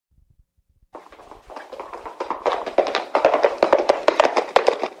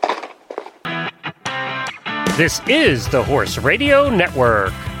This is the Horse Radio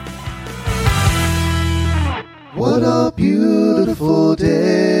Network. What a beautiful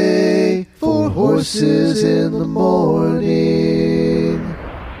day for horses in the morning.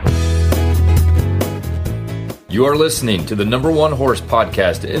 You are listening to the #1 horse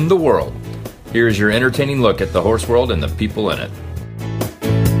podcast in the world. Here is your entertaining look at the horse world and the people in it.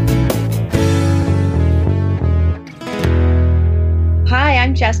 Hi,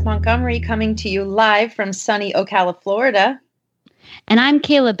 I'm Jess Montgomery coming to you live from sunny Ocala, Florida. And I'm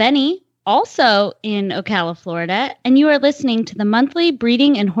Kayla Benny, also in Ocala, Florida. And you are listening to the monthly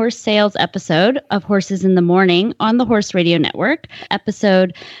breeding and horse sales episode of Horses in the Morning on the Horse Radio Network,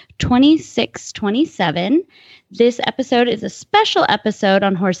 episode 2627. This episode is a special episode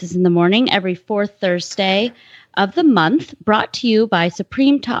on Horses in the Morning every fourth Thursday of the month, brought to you by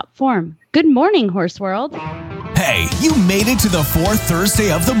Supreme Top Form. Good morning, Horse World. Hey, you made it to the fourth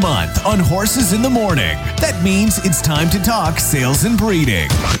Thursday of the month on Horses in the Morning. That means it's time to talk sales and breeding.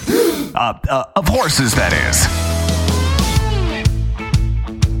 Of horses, that is.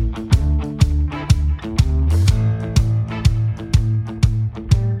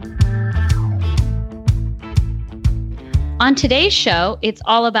 On today's show, it's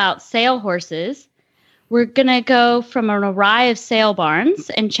all about sale horses. We're going to go from an array of sale barns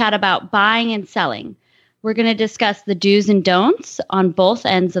and chat about buying and selling. We're going to discuss the do's and don'ts on both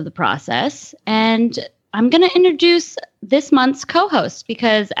ends of the process. And I'm going to introduce this month's co-host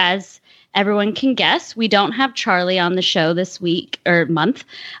because, as everyone can guess, we don't have Charlie on the show this week or month.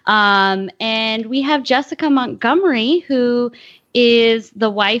 And we have Jessica Montgomery, who is the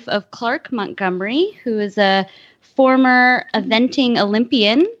wife of Clark Montgomery, who is a former eventing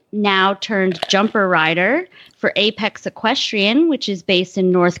Olympian, now turned jumper rider for Apex Equestrian, which is based in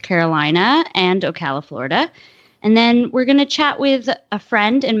North Carolina and Ocala, Florida. And then we're going to chat with a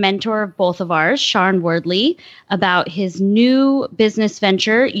friend and mentor of both of ours, Sean Wordley, about his new business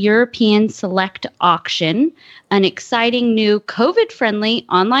venture, European Select Auction, an exciting new COVID-friendly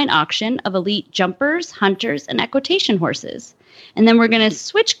online auction of elite jumpers, hunters, and equitation horses. And then we're going to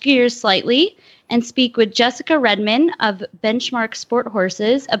switch gears slightly and speak with Jessica Redman of Benchmark Sport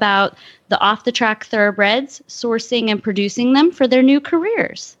Horses about the off-the-track thoroughbreds, sourcing and producing them for their new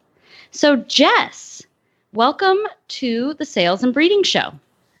careers. So, Jess, welcome to the Sales and Breeding Show.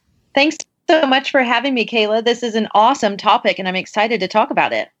 Thanks so much for having me, Kayla. This is an awesome topic, and I'm excited to talk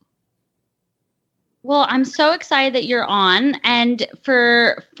about it. Well, I'm so excited that you're on. And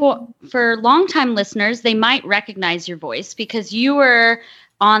for longtime listeners, they might recognize your voice because you were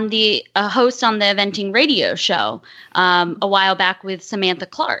on a host on the Eventing Radio show a while back with Samantha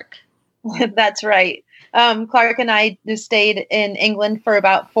Clark. That's right. Clark and I stayed in England for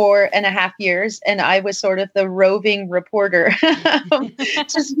about 4.5 years, and I was sort of the roving reporter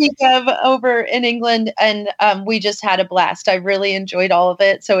to speak of over in England, and we just had a blast. I really enjoyed all of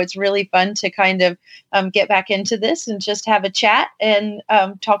it, so it's really fun to kind of get back into this and just have a chat and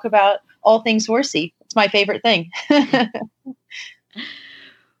talk about all things horsey. It's my favorite thing.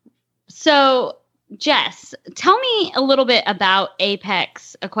 So, Jess, tell me a little bit about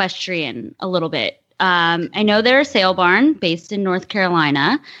Apex Equestrian a little bit. I know they're a sale barn based in North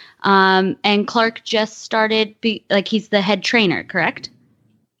Carolina, and Clark just started, he's the head trainer, correct?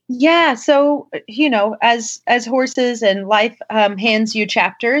 Yeah. So, as horses and life hands you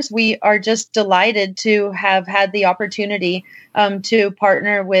chapters, we are just delighted to have had the opportunity to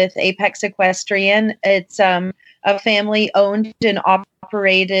partner with Apex Equestrian. It's a family-owned and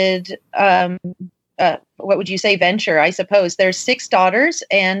operated, what would you say, venture, I suppose. There's 6 daughters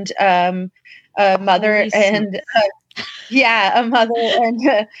and a mother and a mother and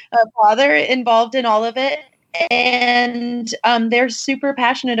a father involved in all of it. And they're super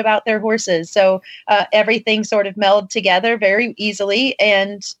passionate about their horses. So everything sort of melded together very easily.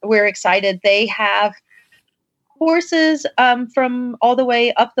 And we're excited. They have horses from all the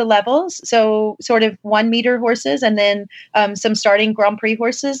way up the levels. So sort of 1 meter horses and then some starting Grand Prix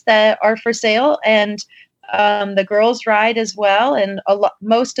horses that are for sale. And the girls ride as well. And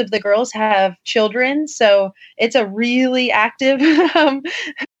most of the girls have children. So it's a really active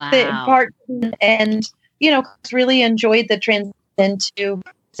part. And, really enjoyed the transition to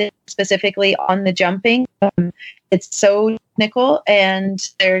specifically on the jumping. It's so technical and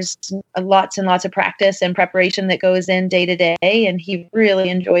there's lots and lots of practice and preparation that goes in day to day. And he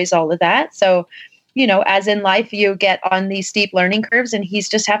really enjoys all of that. So, as in life, you get on these steep learning curves and he's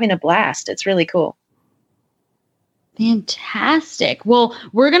just having a blast. It's really cool. Fantastic. Well,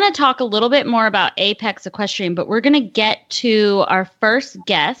 we're going to talk a little bit more about Apex Equestrian, but we're going to get to our first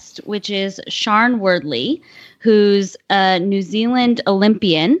guest, which is Sean Wordley, who's a New Zealand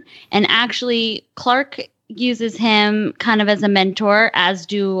Olympian. And actually, Clark, uses him kind of as a mentor, as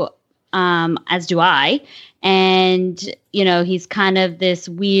do I. And, he's kind of this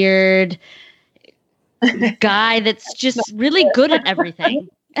weird guy that's just really good at everything.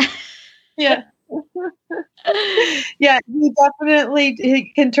 Yeah. Yeah, he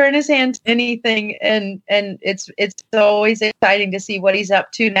can turn his hand to anything, and it's always exciting to see what he's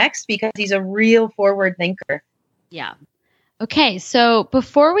up to next, because he's a real forward thinker. Yeah. Okay, so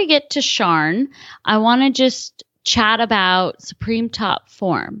before we get to Sharn, I want to just chat about Supreme Top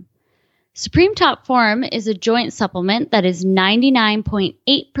Form. Supreme Top Form is a joint supplement that is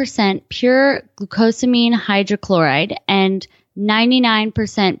 99.8% pure glucosamine hydrochloride and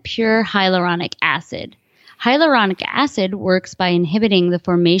 99% pure hyaluronic acid. Hyaluronic acid works by inhibiting the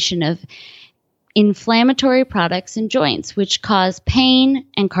formation of inflammatory products in joints, which cause pain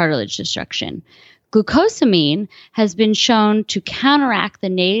and cartilage destruction. Glucosamine has been shown to counteract the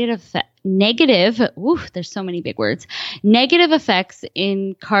negative effects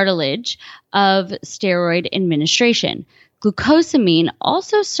in cartilage of steroid administration. Glucosamine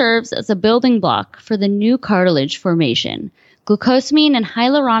also serves as a building block for the new cartilage formation. Glucosamine and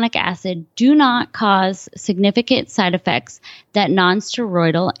hyaluronic acid do not cause significant side effects that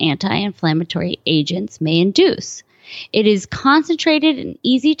nonsteroidal anti-inflammatory agents may induce. It is concentrated and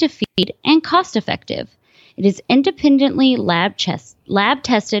easy to feed and cost-effective. It is independently lab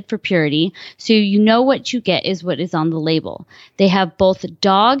tested for purity, so you know what you get is what is on the label. They have both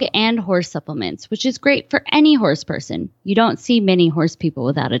dog and horse supplements, which is great for any horse person. You don't see many horse people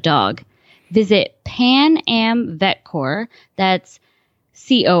without a dog. Visit Pan Am Vet Corp, that's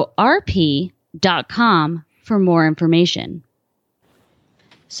CORP.com, for more information.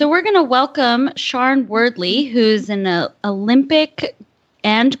 So we're going to welcome Sharn Wordley, who's an Olympic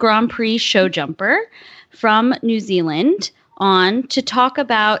and Grand Prix show jumper from New Zealand, on to talk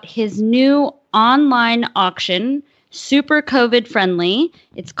about his new online auction, super COVID friendly.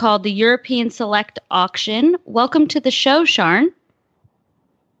 It's called the European Select Auction. Welcome to the show, Sharn.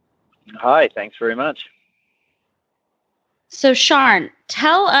 Hi, thanks very much. So Sharn,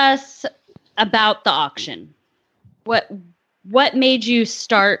 tell us about the auction. What made you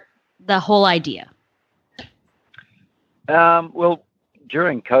start the whole idea? Well,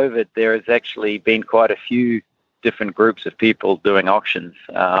 during COVID, there has actually been quite a few different groups of people doing auctions.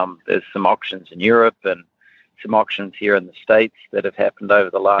 There's some auctions in Europe and some auctions here in the States that have happened over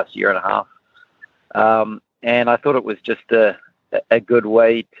the last year and a half. And I thought it was just a good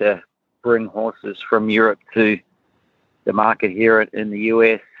way to bring horses from Europe to the market here in the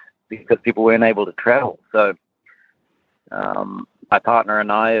US, because people weren't able to travel. So my partner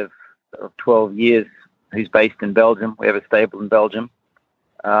and I of 12 years, who's based in Belgium, we have a stable in Belgium,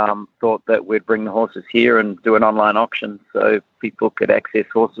 thought that we'd bring the horses here and do an online auction so people could access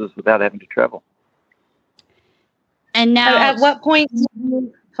horses without having to travel. And now, at what point did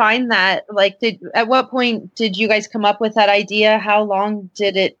you find that? At what point did you guys come up with that idea? How long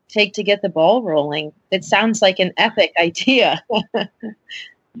did it take to get the ball rolling? It sounds like an epic idea.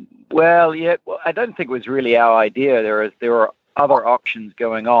 Well, I don't think it was really our idea. There were other auctions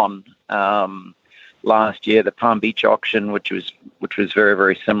going on last year. The Palm Beach auction, which was very,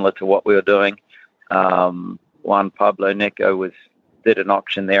 very similar to what we were doing. Juan Pablo Neco did an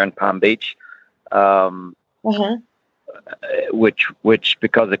auction there in Palm Beach, which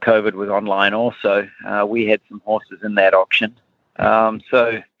because of COVID was online also. We had some horses in that auction.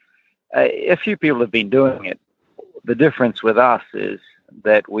 So a few people have been doing it. The difference with us is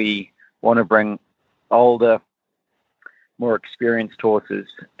that we want to bring older, more experienced horses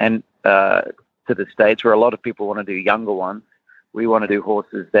and to the States, where a lot of people want to do younger ones. We want to do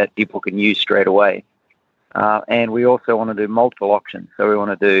horses that people can use straight away. And we also want to do multiple auctions. So we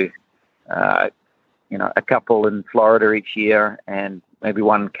want to do, a couple in Florida each year and maybe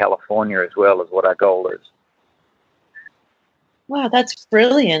one in California as well, is what our goal is. Wow, that's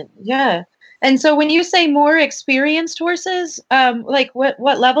brilliant. Yeah. And so when you say more experienced horses,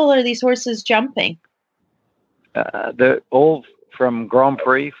 what level are these horses jumping? They're all from Grand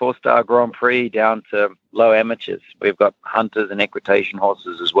Prix, 4-star Grand Prix, down to low amateurs. We've got hunters and equitation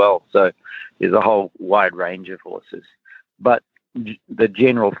horses as well. So there's a whole wide range of horses. But the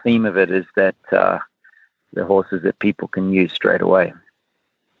general theme of it is that the horses that people can use straight away.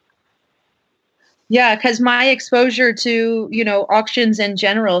 Yeah, because my exposure to, auctions in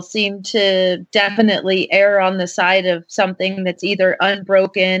general seem to definitely err on the side of something that's either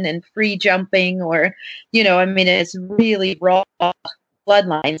unbroken and free jumping or, it's really raw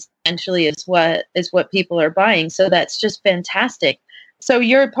bloodlines essentially is what people are buying. So that's just fantastic. So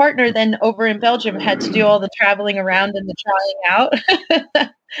your partner then over in Belgium had to do all the traveling around and the trying out.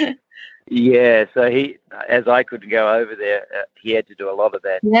 Yeah, so as I couldn't go over there, he had to do a lot of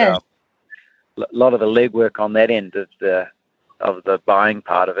that. Yes. A lot of the legwork on that end of the buying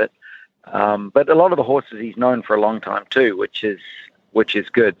part of it. But a lot of the horses he's known for a long time too, which is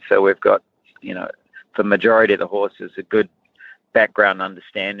good. So we've got, for the majority of the horses, a good background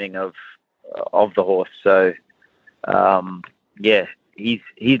understanding of the horse. So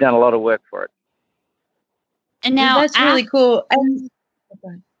he's done a lot of work for it. And now that's really cool.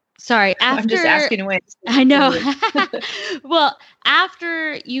 Sorry, I'm just asking away. I know. Well,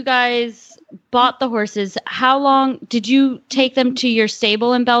 after you guys bought the horses, how long did you take them to your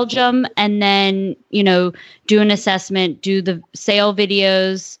stable in Belgium and then, do an assessment, do the sale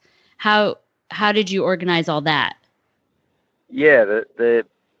videos? How did you organize all that? Yeah,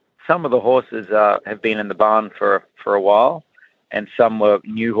 some of the horses have been in the barn for a while, and some were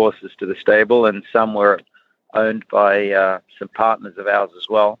new horses to the stable, and some were owned by some partners of ours as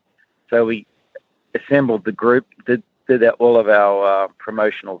well. So we assembled the group, did all of our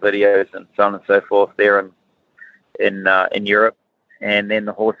promotional videos and so on and so forth there in Europe, and then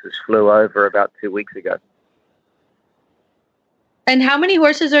the horses flew over about 2 weeks ago. And how many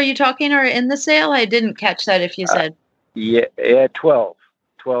horses are you talking are in the sale? I didn't catch that if you said. Yeah, 12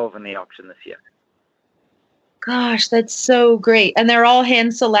 in the auction this year. Gosh, that's so great. And they're all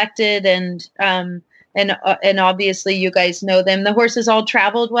hand selected and obviously you guys know them. The horses all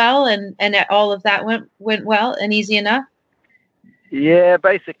traveled well and all of that went well and easy enough? Yeah,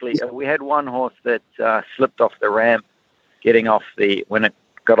 basically. We had one horse that slipped off the ramp when it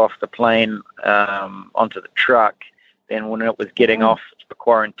got off the plane onto the truck. Then when it was getting off the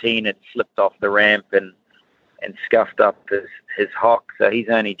quarantine, it slipped off the ramp and scuffed up his hock. So he's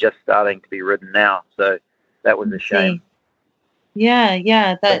only just starting to be ridden now. So that was a shame.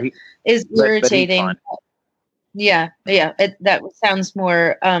 Yeah. That is irritating. Yeah. That sounds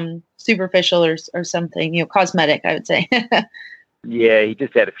more superficial or something, cosmetic, I would say. Yeah, he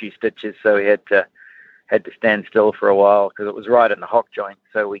just had a few stitches, so he had to stand still for a while because it was right in the hock joint,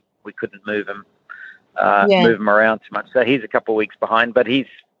 so we couldn't move him around too much. So he's a couple of weeks behind, but he's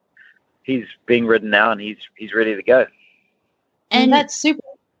being ridden now and he's ready to go. And that's super.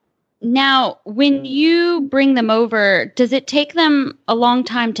 Now, when you bring them over, does it take them a long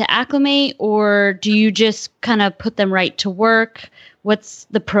time to acclimate, or do you just kind of put them right to work? What's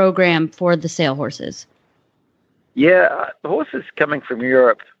the program for the sale horses? Yeah, the horses coming from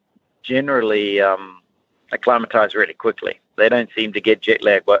Europe generally acclimatize really quickly. They don't seem to get jet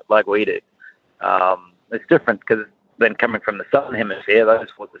lag like we do. It's different because then coming from the southern hemisphere,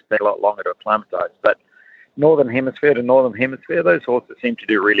 those horses take a lot longer to acclimatize. But northern hemisphere to northern hemisphere, those horses seem to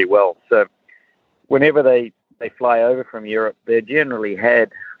do really well. So whenever they fly over from Europe, they've generally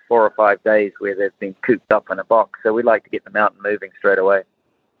had 4 or 5 days where they've been cooped up in a box. So we like to get them out and moving straight away.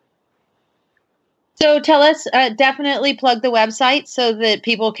 So tell us, definitely plug the website so that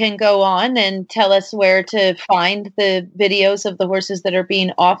people can go on and tell us where to find the videos of the horses that are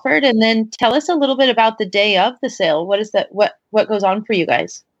being offered. And then tell us a little bit about the day of the sale. What is that? What goes on for you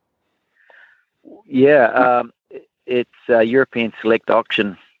guys? Yeah, it's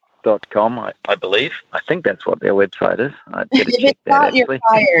EuropeanSelectAuction.com, I believe. I think that's what their website is. I better check that, you're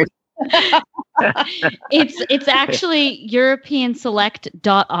fired. It's actually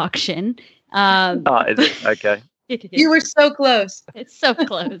EuropeanSelect.auction. Is it? Okay. You were so close. It's so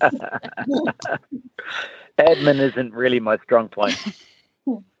close. Admin isn't really my strong point.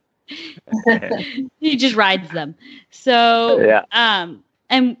 He just rides them. So, yeah.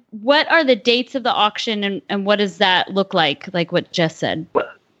 And what are the dates of the auction and what does that look like what Jess said? Well,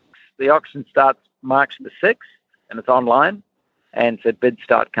 the auction starts March the 6th and it's online. And so bids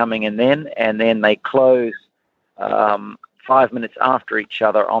start coming in then, and then they close 5 minutes after each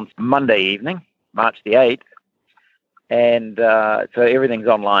other on Monday evening, March the 8th. And so everything's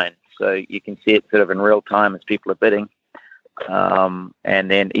online. So you can see it sort of in real time as people are bidding. And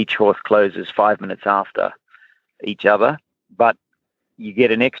then each horse closes 5 minutes after each other. But you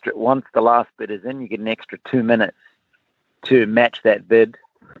get an extra, once the last bid is in, you get an extra 2 minutes to match that bid.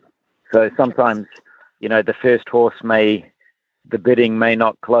 So sometimes, the first horse the bidding may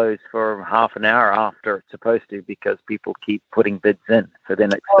not close for half an hour after it's supposed to because people keep putting bids in. So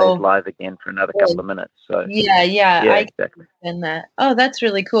then it stays live again for another couple of minutes. So yeah, exactly. I understand that. Oh, that's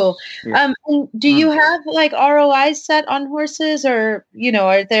really cool. Yeah. And do you have like ROIs set on horses, or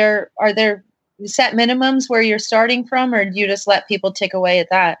are there set minimums where you're starting from, or do you just let people tick away at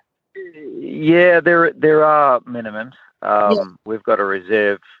that? Yeah, there are minimums. We've got a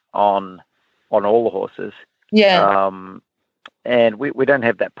reserve on all the horses. Yeah. And we don't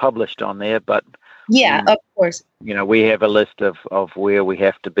have that published on there, but Yeah, of course. We have a list of where we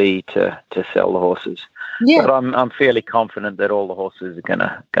have to be to sell the horses. Yeah. But I'm fairly confident that all the horses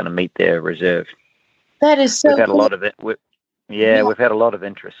are gonna meet their reserve. That is so We've had cool. a lot of it. We've had a lot of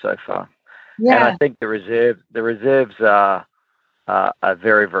interest so far. Yeah. And I think the reserves are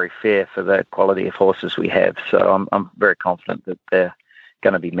very, very fair for the quality of horses we have. So I'm very confident that they're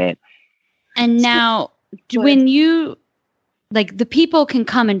going to be met. And now, when you, like, the people can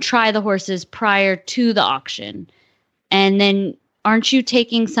come and try the horses prior to the auction, and then aren't you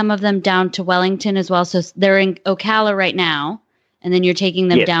taking some of them down to Wellington as well? So they're in Ocala right now, and then you're taking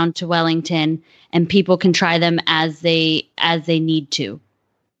them down to Wellington, and people can try them as they need to.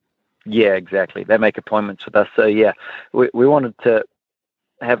 Yeah, exactly. They make appointments with us. So yeah, we wanted to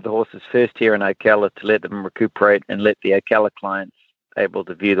have the horses first here in Ocala to let them recuperate and let the Ocala clients able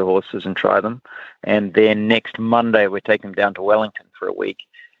to view the horses and try them. And then next Monday, we're taking them down to Wellington for a week.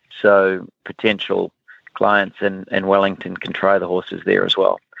 So potential clients in Wellington can try the horses there as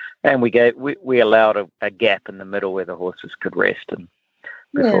well. And we allowed a gap in the middle where the horses could rest and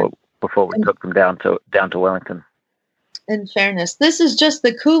before we took them down to Wellington. In fairness, this is just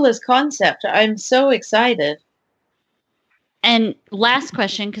the coolest concept. I'm so excited. And last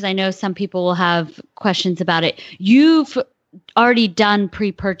question, because I know some people will have questions about it. You've already done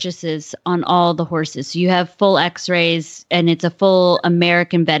pre-purchases on all the horses. So you have full x-rays, and it's a full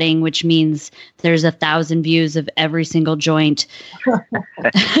American vetting, which means there's 1,000 views of every single joint.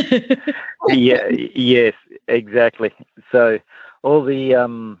 Yes, exactly. So all the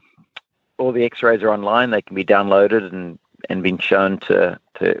x-rays are online. They can be downloaded and been shown to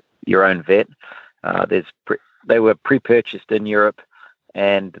your own vet. They were pre-purchased in Europe,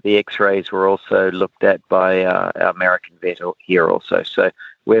 and the x-rays were also looked at by our American vet here also. So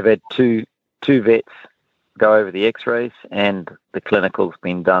we've had two vets go over the x-rays, and the clinical's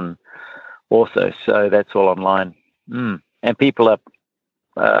been done also. So that's all online. And people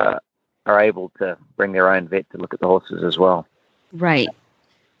are able to bring their own vet to look at the horses as well. Right.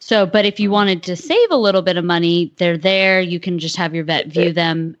 So, but if you wanted to save a little bit of money, they're there. You can just have your vet view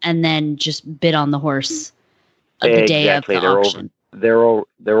them and then just bid on the horse the day of the auction. They're all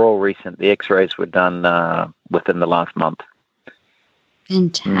recent. The x-rays were done within the last month.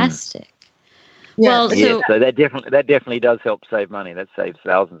 Fantastic. Yeah. Well, so that definitely does help save money. That saves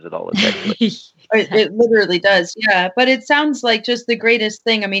thousands of dollars, actually. It literally does. Yeah. But it sounds like just the greatest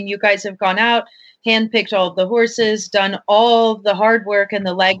thing. I mean, you guys have gone out, handpicked all of the horses, done all the hard work and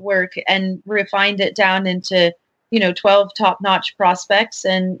the legwork, and refined it down into, 12 top-notch prospects,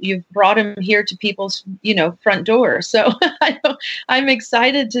 and you've brought them here to people's, front door. So I'm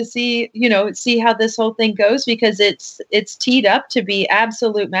excited to see how this whole thing goes, because it's teed up to be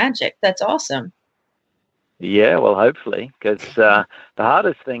absolute magic. That's awesome. Yeah, well, hopefully, because the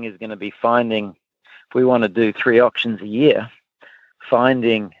hardest thing is going to be finding, if we want to do 3 auctions a year,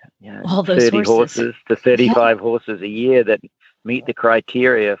 finding all those 30 horses to 35 horses a year that meet the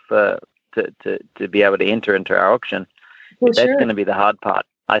criteria to be able to enter into our auction. That's going to be the hard part.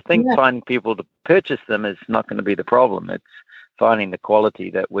 I think finding people to purchase them is not going to be the problem. It's finding the quality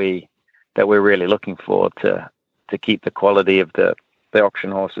that we're really looking for to keep the quality of the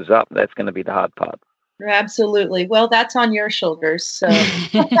auction horses up. That's going to be the hard part. Absolutely. Well, that's on your shoulders. So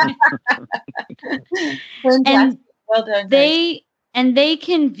and well done. They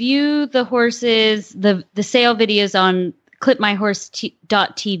can view the horses, the sale videos on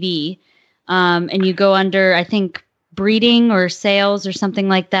clipmyhorse.tv. And you go under, I think, breeding or sales or something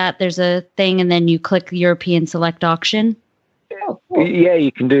like that. There's a thing, and then you click European Select Auction. Oh, cool. Yeah,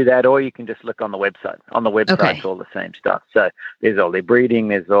 you can do that, or you can just look on the website. On the website, it's all the same stuff. So there's all their breeding,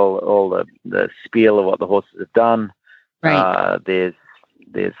 there's all the spiel of what the horses have done. Right. There's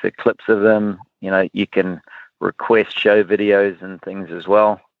the clips of them. You can request show videos and things as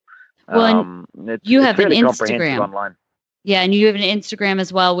well. Well, you have an Instagram online. Yeah, and you have an Instagram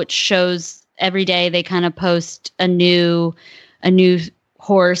as well, which shows every day they kind of post a new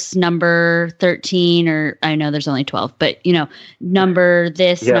horse, number 13, or I know there's only 12, but number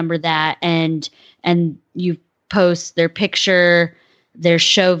this, number that, and you post their picture, their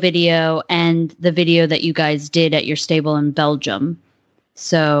show video, and the video that you guys did at your stable in Belgium.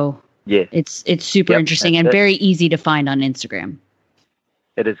 So it's super interesting and very easy to find on Instagram.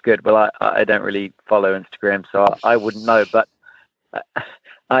 It is good. Well, I don't really follow Instagram, so I wouldn't know, but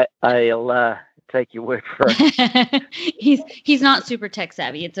I'll take your word for it. He's not super tech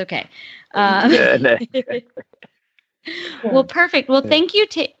savvy. It's okay. No. Well, perfect. Well, thank you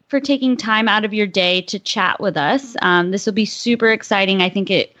for taking time out of your day to chat with us. This will be super exciting. I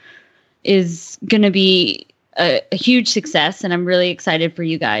think it is going to be a huge success, and I'm really excited for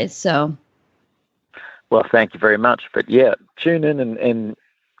you guys. So, Well, thank you very much. But yeah, tune in and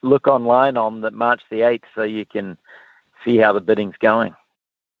look online on the March the 8th so you can see how the bidding's going.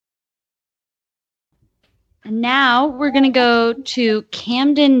 And now we're going to go to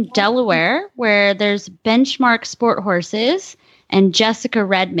Camden, Delaware, where there's Benchmark Sport Horses and Jessica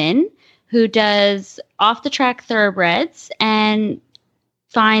Redman, who does off-the-track thoroughbreds and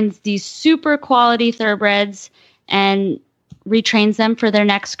finds these super quality thoroughbreds and retrains them for their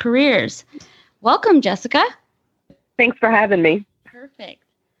next careers. Welcome, Jessica. Thanks for having me. Perfect.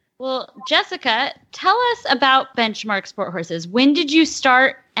 Well, Jessica, tell us about Benchmark Sport Horses. When did you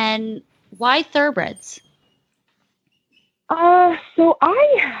start and why thoroughbreds? So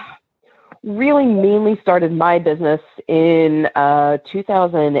I really mainly started my business in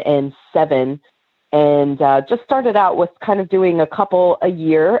 2007 and just started out with kind of doing a couple a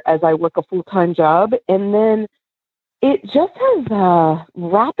year as I work a full-time job. And then it just has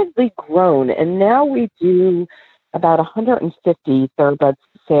rapidly grown. And now we do about 150 thoroughbred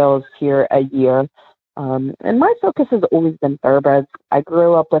sales here a year. And my focus has always been thoroughbreds. I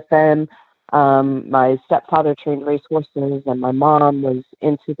grew up with them. My stepfather trained race horses, and my mom was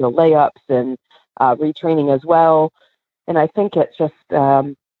into the layups and retraining as well. And I think it's just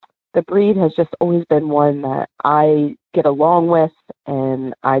the breed has just always been one that I get along with,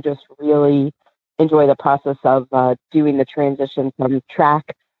 and I just really enjoy the process of doing the transition from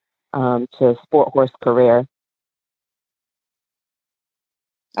track to sport horse career.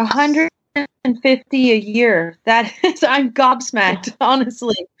 150 a year. That is, I'm gobsmacked,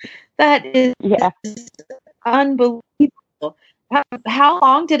 honestly. That is unbelievable. How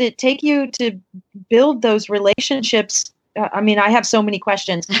long did it take you to build those relationships? I mean, I have so many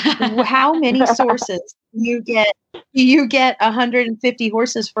questions. How many sources do you get 150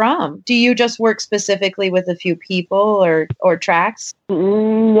 horses from? Do you just work specifically with a few people or tracks?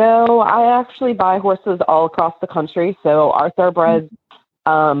 No, I actually buy horses all across the country. So our thoroughbreds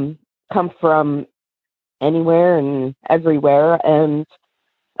come from anywhere and everywhere. And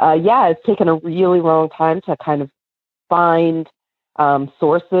it's taken a really long time to kind of find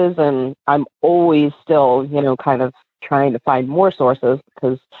sources. And I'm always still, kind of trying to find more sources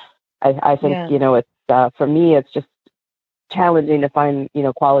because I think, it's for me, it's just challenging to find,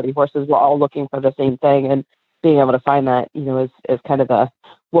 quality horses. We're all looking for the same thing, and being able to find that, is kind of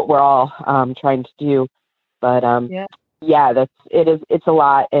what we're all trying to do. But it's a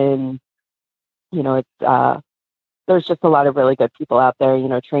lot, and there's just a lot of really good people out there,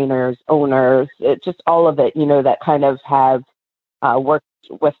 trainers, owners, just all of it, that kind of have worked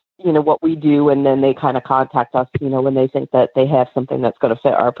with, what we do, and then they kind of contact us, when they think that they have something that's going to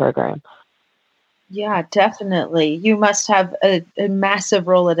fit our program. Yeah, definitely. You must have a massive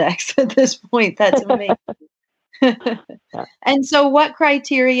Rolodex at this point. That's amazing. And so what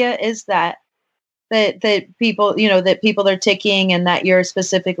criteria is that people, that people are ticking and that you're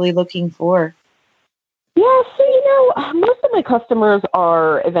specifically looking for? Yeah, so, most of my customers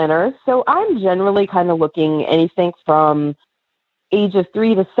are eventers. So I'm generally kind of looking anything from ages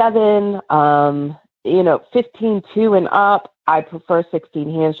 3 to 7, 15 and up. I prefer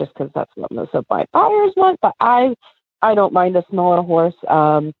 16 hands just because that's what most of my buyers want, but I don't mind a smaller horse.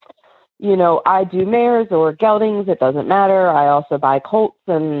 I do mares or geldings. It doesn't matter. I also buy colts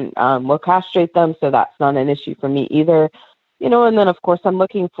and will castrate them, so that's not an issue for me either. And then, of course, I'm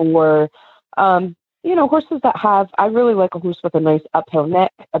looking for, horses that I really like a horse with a nice uphill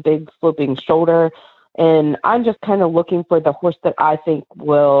neck, a big sloping shoulder, and I'm just kind of looking for the horse that I think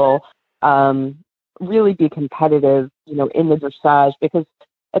will really be competitive, in the dressage, because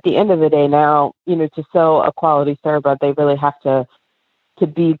at the end of the day now, to sell a quality thoroughbred, they really have to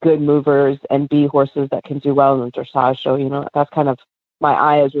be good movers and be horses that can do well in the dressage. So, that's kind of, my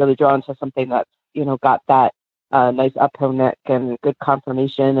eye is really drawn to something that's, got that nice uphill neck and good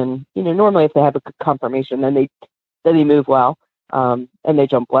conformation. And, normally if they have a good conformation, then they move well, and they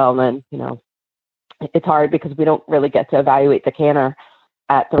jump well. And then, it's hard because we don't really get to evaluate the canter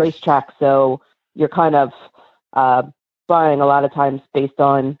at the racetrack. So you're kind of buying a lot of times based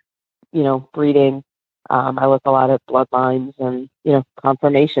on, breeding. I look a lot at bloodlines and,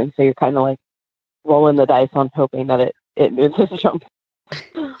 conformation. So you're kind of like rolling the dice on hoping that it moves and jumps.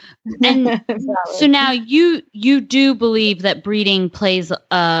 And so now you do believe that breeding plays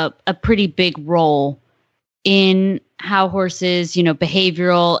a pretty big role in how horses,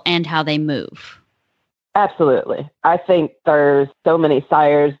 behavioral and how they move. Absolutely. I think there's so many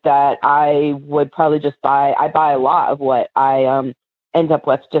sires that I would probably just buy. I buy a lot of what I end up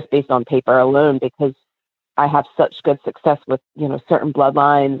with just based on paper alone because I have such good success with, certain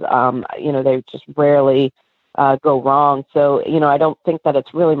bloodlines. They just rarely go wrong. So, I don't think that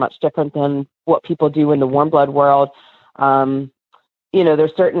it's really much different than what people do in the warm blood world.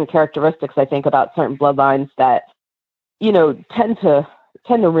 There's certain characteristics, I think, about certain bloodlines that, tend to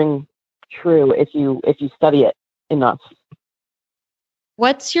ring true if you study it enough.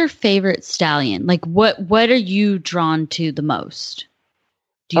 What's your favorite stallion? Like, what are you drawn to the most?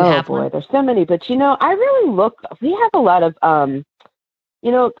 Do you have one? There's so many, but I really we have a lot of,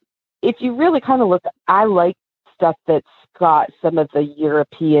 if you really kind of look, I like stuff that's got some of the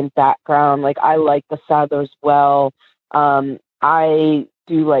European background. Like, I like the Sadlers well. I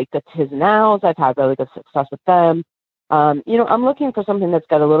do like the Tiznals. I've had really good success with them. I'm looking for something that's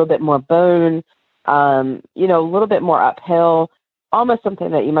got a little bit more bone, a little bit more uphill, almost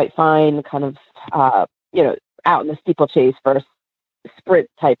something that you might find kind of, out in the steeplechase versus sprint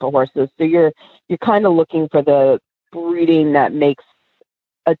type of horses. So you're kind of looking for the breeding that makes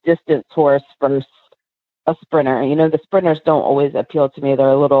a distance horse versus a sprinter. The sprinters don't always appeal to me. They're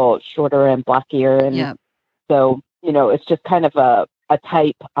a little shorter and blockier. And so, it's just kind of a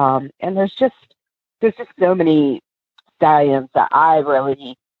type. And there's just so many stallions that I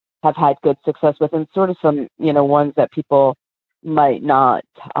really have had good success with, and sort of some, ones that people might not,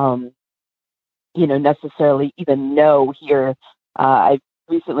 necessarily even know here. I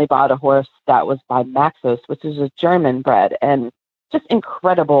recently bought a horse that was by Maxos, which is a German bred, and just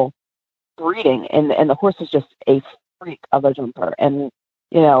incredible breeding. And the horse is just a freak of a jumper. And,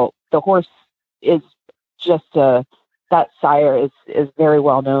 the horse is just that sire is very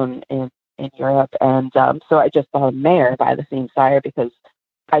well known in Europe. And so I just bought a mare by the same sire because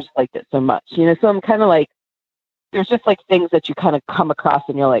I just liked it so much. So I'm kind of like, there's just like things that you kind of come across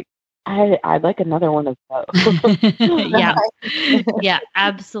and you're like, I'd like another one of those. Yeah,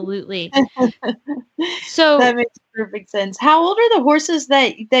 absolutely. So that makes perfect sense. How old are the horses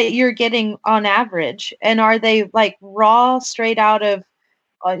that you're getting on average? And are they like raw, straight out of,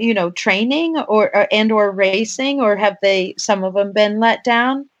 training or racing, or have some of them been let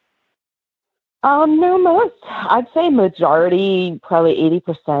down? No, I'd say majority, probably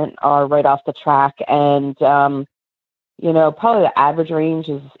 80% are right off the track. And, probably the average range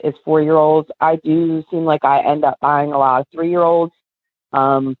is 4-year-olds. I do seem like I end up buying a lot of 3-year-olds.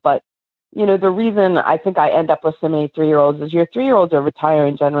 But, the reason I think I end up with so many 3-year-olds is your 3-year-olds are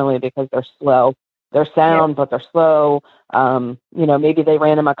retiring generally because they're slow. They're sound, but they're slow. Maybe they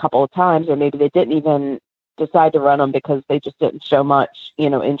ran them a couple of times, or maybe they didn't even decide to run them because they just didn't show much,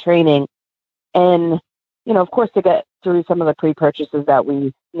 in training. And, of course, to get through some of the pre-purchases that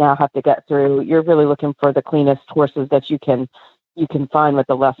we now have to get through, you're really looking for the cleanest horses that you can find with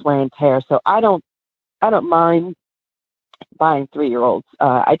the less wear and tear. So I don't mind buying 3-year-olds.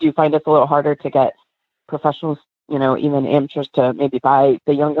 I do find it's a little harder to get professionals, even amateurs to maybe buy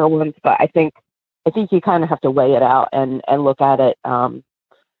the younger ones. But I think you kind of have to weigh it out and look at it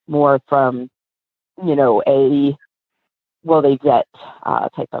more from, a will they get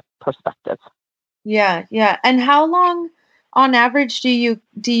type of perspective. Yeah. And how long on average do you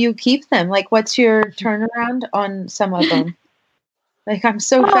keep them? Like, what's your turnaround on some of them? Like, I'm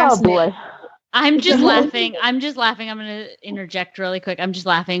so fascinated. Boy. I'm just laughing. I'm going to interject really quick. I'm just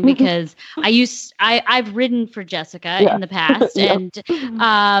laughing because I've ridden for Jessica in the past,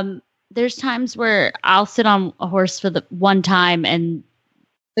 and there's times where I'll sit on a horse for the one time and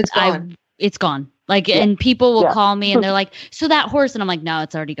it's gone. Like, and people will call me and they're like, so that horse, and I'm like, no,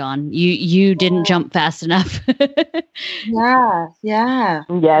 it's already gone. You didn't jump fast enough. Yeah,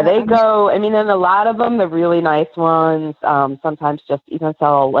 they go, and a lot of them, the really nice ones, sometimes just even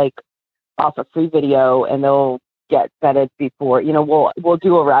sell like off a free video, and they'll get vetted before, we'll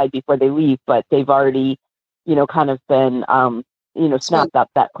do a ride before they leave, but they've already, kind of been, snapped up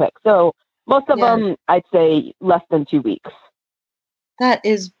that quick. So most of them, I'd say less than 2 weeks. That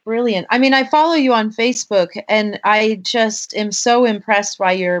is brilliant. I follow you on Facebook, and I just am so impressed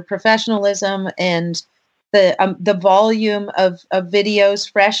by your professionalism and the volume of videos,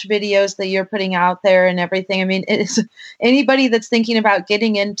 fresh videos that you're putting out there and everything. It's anybody that's thinking about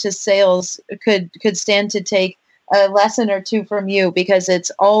getting into sales could stand to take a lesson or two from you, because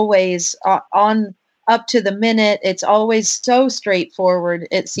it's always on up to the minute. It's always so straightforward,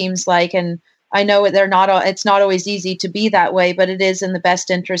 it seems like, and I know it's not always easy to be that way, but it is in the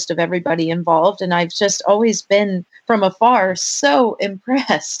best interest of everybody involved. And I've just always been from afar so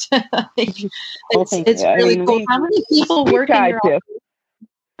impressed. It's really cool. How many people work in your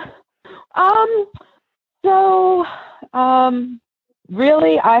office?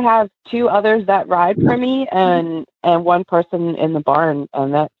 Really, I have 2 others that ride for me, and one person in the barn,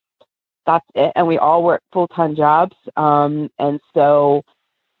 and that's it. And we all work full-time jobs. And so,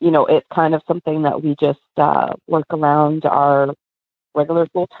 it's kind of something that we just work around our regular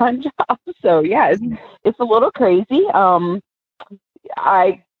full-time job. So yeah, it's a little crazy.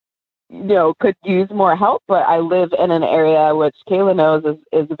 I could use more help, but I live in an area which Kayla knows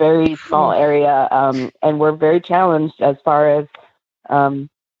is a very small area, and we're very challenged as far as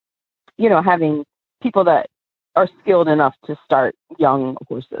having people that are skilled enough to start young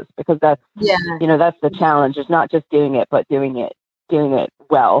horses, because that's the challenge. It's not just doing it, but doing it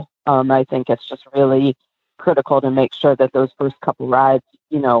well. I think it's just really critical to make sure that those first couple rides,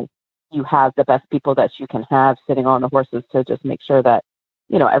 you have the best people that you can have sitting on the horses to just make sure that,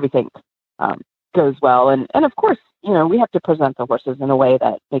 everything goes well. And of course, we have to present the horses in a way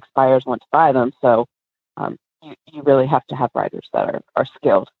that makes buyers want to buy them. So you really have to have riders that are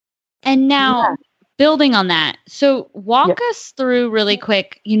skilled. And now building on that, so walk us through really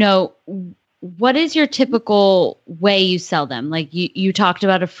quick, what is your typical way you sell them? Like you talked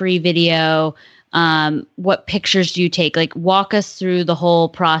about a free video. What pictures do you take? Like walk us through the whole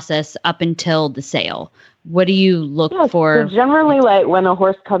process up until the sale. What do you look for? So generally, like when a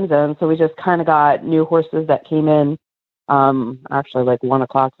horse comes in, so we just kind of got new horses that came in, actually like 1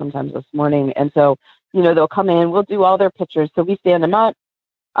 o'clock sometimes this morning. And so, they'll come in, we'll do all their pictures. So we stand them up,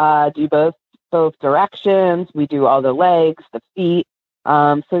 do both directions. We do all the legs, the feet.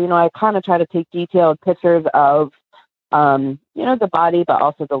 So, I kind of try to take detailed pictures of, the body, but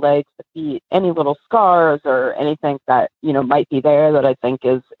also the legs, the feet, any little scars or anything that, might be there that I think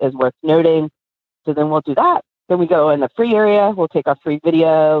is worth noting. So then we'll do that. Then we go in the free area. We'll take our free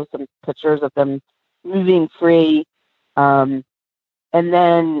video, some pictures of them moving free. And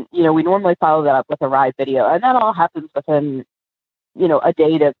then, we normally follow that up with a ride video. And that all happens within, a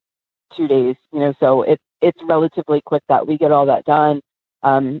day to 2 days, so it's relatively quick that we get all that done.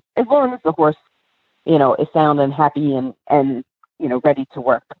 As long as the horse, is sound and happy and ready to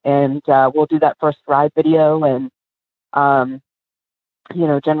work. And we'll do that first ride video. And,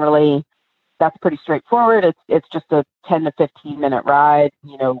 generally that's pretty straightforward. It's just a 10 to 15 minute ride,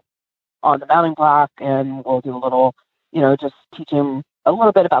 on the mounting block. And we'll do a little, just teach him a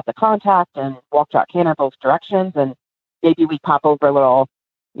little bit about the contact and walk, trot, canter both directions. And maybe we pop over a little,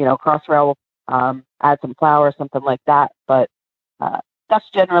 cross rail, add some flour, something like that. But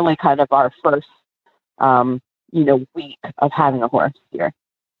that's generally kind of our first, week of having a horse here.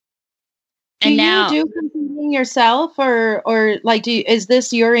 And now, do you do competing yourself, or like, is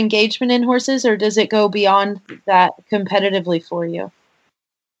this your engagement in horses, or does it go beyond that competitively for you?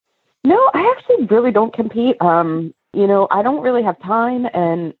 No, I actually really don't compete. I don't really have time,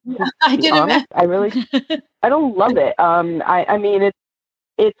 and I don't love it. I mean,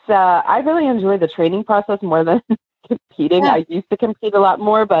 I really enjoy the training process more than competing. I used to compete a lot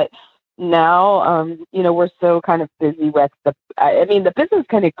more, but now, we're so kind of busy with the business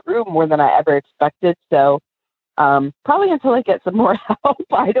kind of grew more than I ever expected. So, probably until I get some more help,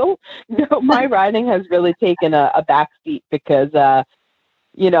 I don't know. My riding has really taken a backseat because,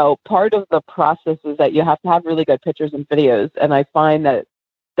 part of the process is that you have to have really good pictures and videos. And I find that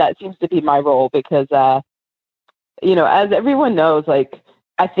seems to be my role because, as everyone knows, like,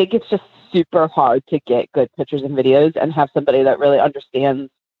 I think it's just super hard to get good pictures and videos and have somebody that really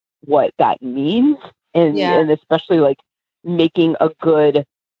understands what that means. And especially like making a good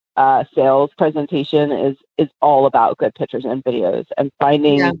sales presentation is all about good pictures and videos, and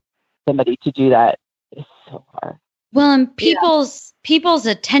finding somebody to do that is so hard. Well, and people's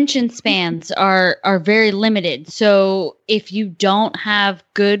attention spans are very limited. So if you don't have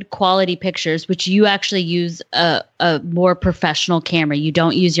good quality pictures, which you actually use a more professional camera, you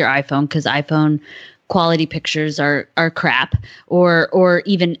don't use your iPhone because iPhone quality pictures are crap, or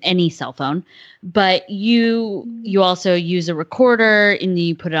even any cell phone. But you also use a recorder and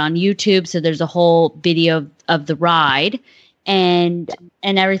you put it on YouTube. So there's a whole video of the ride and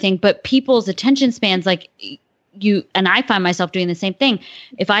everything. But people's attention spans, like you and I find myself doing the same thing.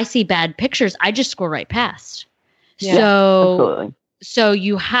 If I see bad pictures, I just scroll right past. Yeah, absolutely. So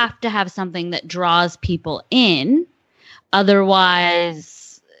you have to have something that draws people in.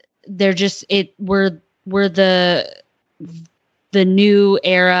 Otherwise, they're just we're the new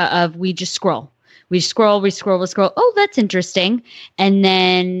era of we just scroll. We scroll. Oh, that's interesting. And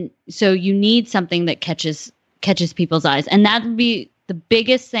then so you need something that catches people's eyes. And that would be the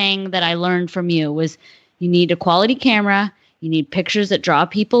biggest thing that I learned from you was you need a quality camera, you need pictures that draw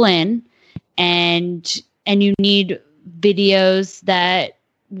people in, and you need videos that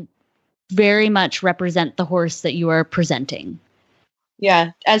very much represent the horse that you are presenting.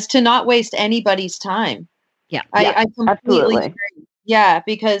 Yeah, as to not waste anybody's time. Yeah, I completely agree. Yeah,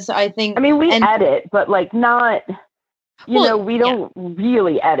 because I think... we edit, but like not we don't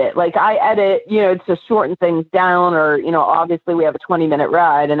really edit. Like I edit, to shorten things down, or, obviously we have a 20-minute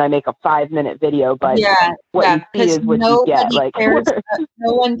ride and I make a 5-minute video, but what you see is what you get. Like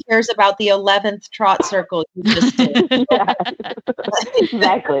no one cares about the 11th trot circle you just did. Yeah,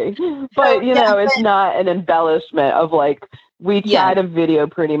 exactly. But, it's not an embellishment of like, we try to video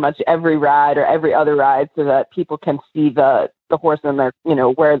pretty much every ride or every other ride so that people can see the horse and their,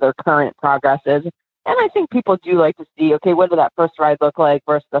 where their current progress is. And I think people do like to see, okay, what did that first ride look like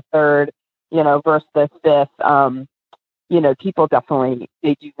versus the third, versus the fifth. People definitely,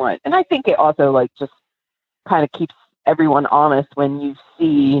 they do want. And I think it also like just kind of keeps everyone honest when you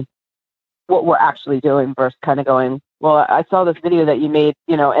see what we're actually doing versus kind of going, well, I saw this video that you made,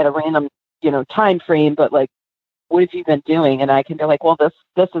 at a random, time frame, but like, what have you been doing? And I can be like, well, this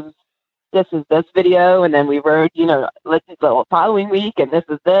is this video. And then we rode, let's do the following week. And this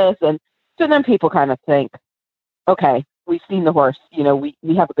is this. And so then people kind of think, okay, we've seen the horse, we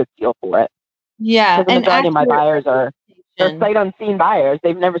have a good feel for it. Yeah. Because the majority of my buyers they're sight unseen buyers.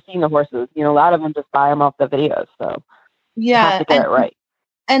 They've never seen the horses. A lot of them just buy them off the videos. So you have to get it right.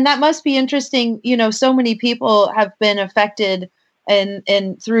 And that must be interesting. So many people have been affected and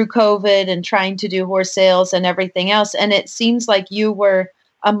through COVID and trying to do horse sales and everything else. And it seems like you were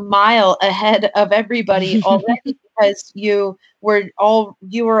a mile ahead of everybody already because you were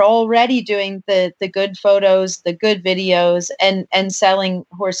already doing the good photos, the good videos, and selling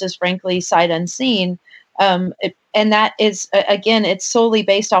horses, frankly, sight unseen. And that is, again, it's solely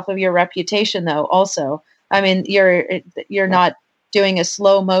based off of your reputation, though. Also, I mean, you're not doing a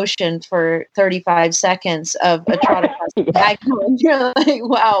slow motion for 35 seconds of a trot across the back. You're like,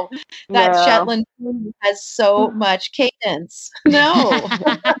 wow, that Shetland has so much cadence. No.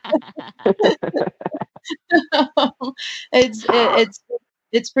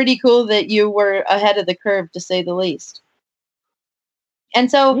 It's pretty cool that you were ahead of the curve, to say the least. And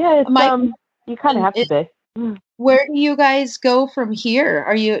so, you kind of have to be. Where do you guys go from here?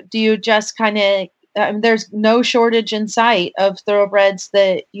 Do you just kind of? There's no shortage in sight of thoroughbreds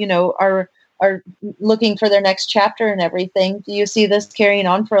that are looking for their next chapter and everything. Do you see this carrying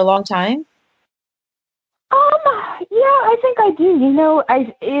on for a long time? Yeah, I think I do.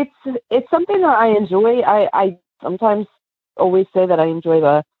 It's something that I enjoy. I sometimes always say that I enjoy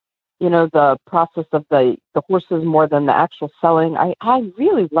the process of the horses more than the actual selling. I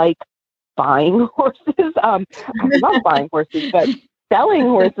really like buying horses. I love buying horses, but selling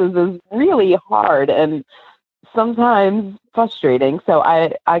horses is really hard and sometimes frustrating. So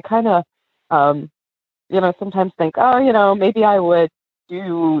I kind of, sometimes think, maybe I would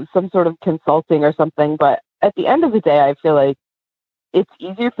do some sort of consulting or something. But at the end of the day, I feel like it's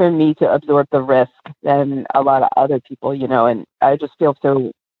easier for me to absorb the risk than a lot of other people, and I just feel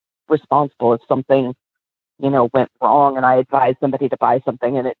so responsible if something, went wrong and I advised somebody to buy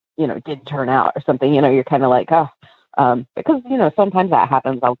something and it, didn't turn out or something, you're kind of like, because, sometimes that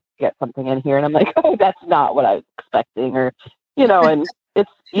happens. I'll get something in here and I'm like, oh, that's not what I was expecting, or, and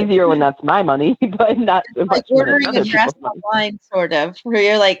it's easier when that's my money, but not so much like ordering a dress online, sort of, where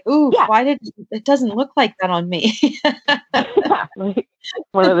you're like, ooh, why did it doesn't look like that on me? Like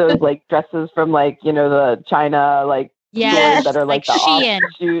one of those like dresses from like, the China, like, stores that are like the Shein.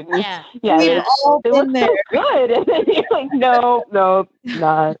 offshoot. Yeah, they look so good. And then you're like, no,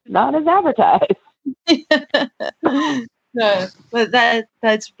 not as advertised. No, but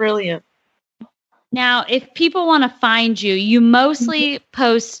that's brilliant. Now, if people want to find you, you mostly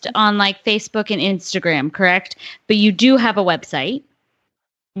post on like Facebook and Instagram, correct? But you do have a website.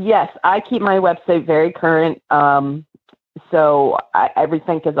 Yes, I keep my website very current. So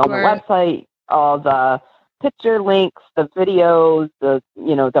everything is on the website, all the picture links, the videos, the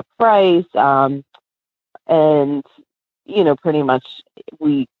price, and pretty much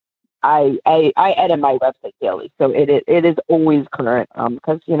I edit my website daily, so it is always current.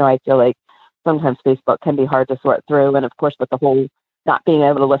 Because I feel like sometimes Facebook can be hard to sort through, and of course with the whole not being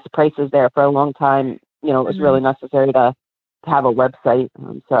able to list prices there for a long time, it was really necessary to have a website.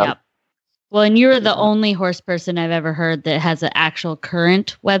 Yep. Well, and you're the only horse person I've ever heard that has an actual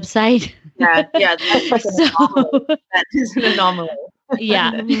current website. Yeah, that is an anomaly.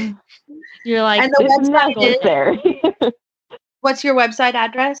 Yeah, you're like, and the website is there. What's your website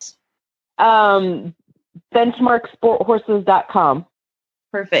address? Benchmarksporthorses.com.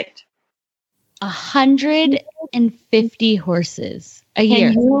 Perfect. 150 horses a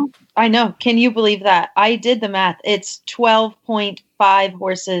year. I know. Can you believe that? I did the math. It's 12.5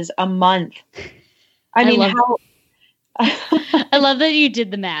 horses a month. I mean, how? I love that you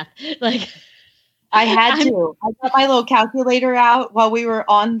did the math. Like, I had to. I got my little calculator out while we were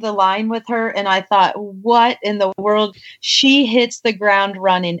on the line with her, and I thought, what in the world? She hits the ground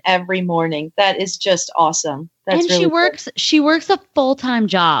running every morning. That is just awesome. That's and really she works a full-time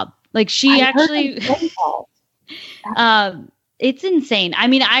job. Like she actually it's insane. I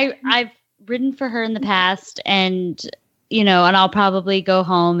mean, I've ridden for her in the past, and and I'll probably go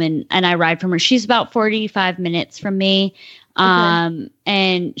home and I ride from her. She's about 45 minutes from me.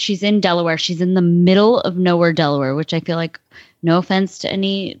 And she's in Delaware. She's in the middle of nowhere, Delaware, which I feel like, no offense to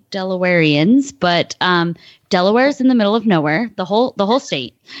any Delawareans, but Delaware is in the middle of nowhere, the whole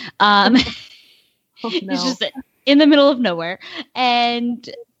state. It's just in the middle of nowhere, and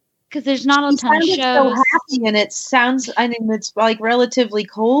because there's not a ton of shows. So happy, and it sounds. I mean, it's like relatively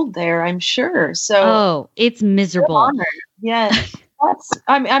cold there, I'm sure. So it's miserable. Yes.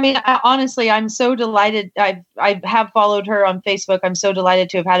 Honestly, I'm so delighted. I have followed her on Facebook. I'm so delighted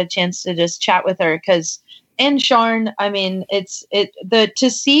to have had a chance to just chat with her and Sharn. I mean, to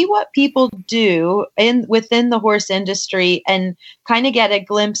see what people do within the horse industry and kind of get a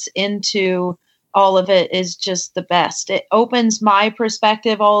glimpse into all of it is just the best. It opens my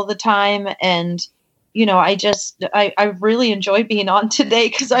perspective all the time, and I really enjoy being on today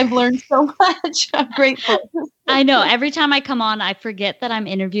because I've learned so much. I'm grateful. I know. Every time I come on, I forget that I'm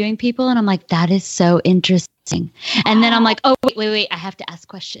interviewing people, and I'm like, that is so interesting. And then I'm like, oh, wait, I have to ask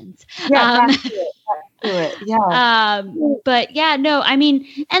questions. Yeah, do it. Yeah. But yeah, no, I mean,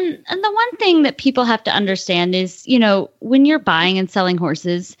 and the one thing that people have to understand is, when you're buying and selling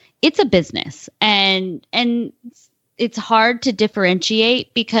horses, it's a business, and it's hard to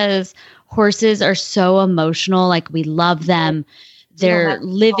differentiate because horses are so emotional. Like, we love them. They're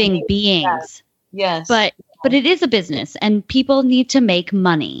living beings. Yes. But it is a business, and people need to make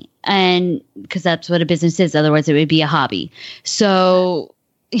money, and because that's what a business is. Otherwise it would be a hobby. So,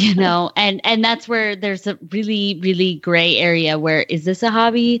 and that's where there's a really, really gray area where, is this a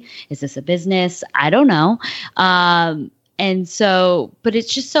hobby? Is this a business? I don't know. And so, but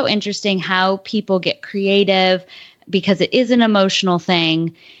it's just so interesting how people get creative because it is an emotional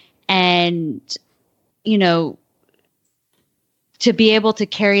thing. And, to be able to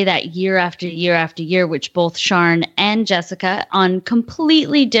carry that year after year after year, which both Sharn and Jessica on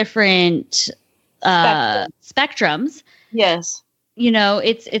completely different spectrums. Yes.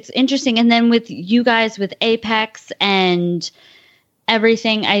 It's interesting. And then with you guys with Apex and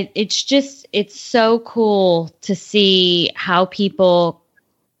everything, it's so cool to see how people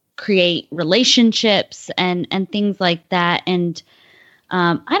create relationships and things like that. And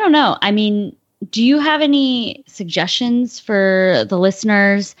I don't know. I mean, do you have any suggestions for the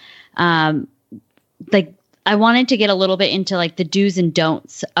listeners? Like, I wanted to get a little bit into like the do's and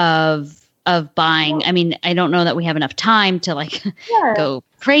don'ts of buying. I mean, I don't know that we have enough time to go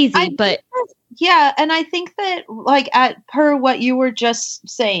crazy, but yeah. And I think that per what you were just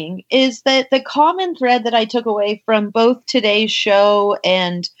saying is that the common thread that I took away from both today's show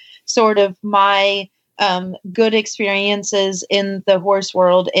and sort of my good experiences in the horse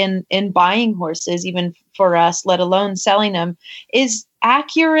world in buying horses, even for us, let alone selling them, is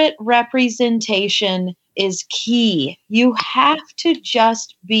accurate representation is key. You have to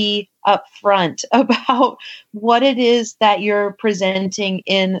just be upfront about what it is that you're presenting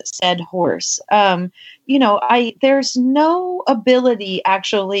in said horse. There's no ability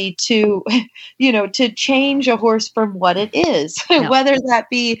actually to, to change a horse from what it is, no. Whether that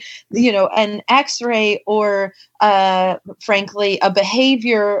be, an X-ray or, frankly, a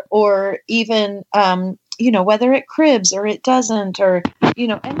behavior or even, whether it cribs or it doesn't, or,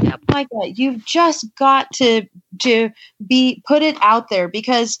 anything like that. You've just got to put it out there,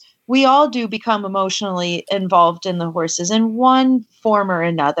 because we all do become emotionally involved in the horses in one form or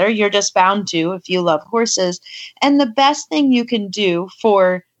another. You're just bound to if you love horses. And the best thing you can do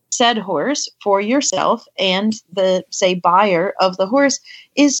for said horse, for yourself and the, say, buyer of the horse,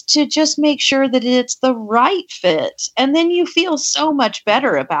 is to just make sure that it's the right fit. And then you feel so much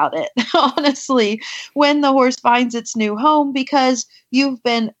better about it, honestly, when the horse finds its new home, because you've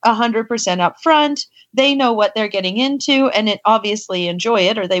been 100% upfront. They know what they're getting into, and it obviously enjoy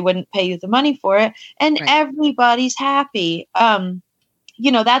it, or they wouldn't pay you the money for it. And right. Everybody's happy.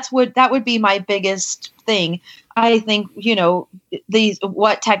 That would be my biggest thing. I think,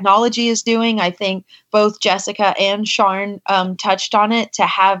 what technology is doing, I think both Jessica and Sharn touched on it, to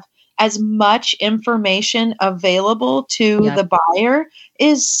have as much information available to the buyer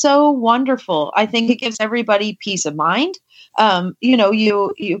is so wonderful. I think it gives everybody peace of mind.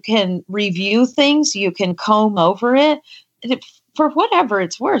 You can review things, you can comb over it. For whatever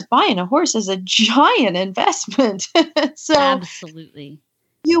it's worth, buying a horse is a giant investment. So absolutely.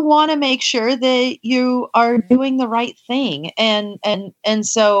 you want to make sure that you are doing the right thing. And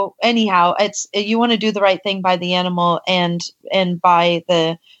so anyhow, you want to do the right thing by the animal and by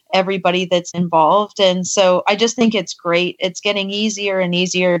everybody that's involved. And so I just think it's great. It's getting easier and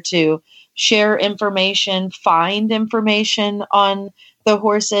easier to share information, find information on the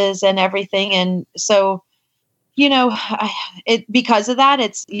horses and everything. And so, because of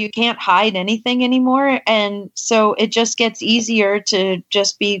that, you can't hide anything anymore. And so it just gets easier to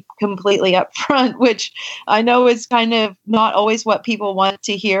just be completely upfront, which I know is kind of not always what people want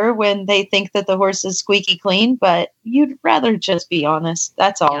to hear when they think that the horse is squeaky clean, but you'd rather just be honest.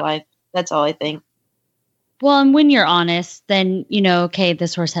 That's all I think. Well, and when you're honest, then, okay,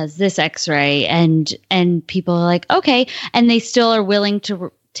 this horse has this x-ray and people are like, okay. And they still are willing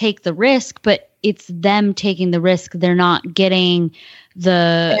to take the risk, but it's them taking the risk. They're not getting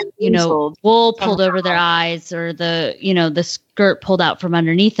the, wool pulled over their eyes or the skirt pulled out from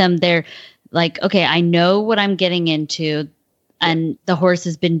underneath them. They're like, okay, I know what I'm getting into. And the horse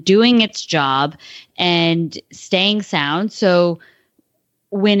has been doing its job and staying sound. So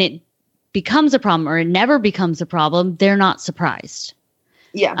when it becomes a problem or it never becomes a problem, they're not surprised.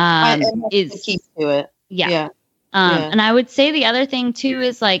 Yeah. Keep to it. Yeah. And I would say the other thing too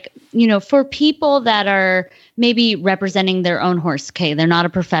is like, for people that are maybe representing their own horse, okay, they're not a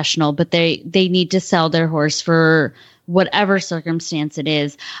professional, but they need to sell their horse for whatever circumstance it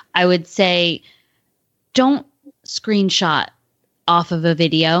is. I would say don't screenshot off of a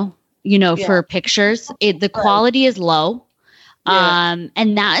video, for pictures. The quality is low. Yeah.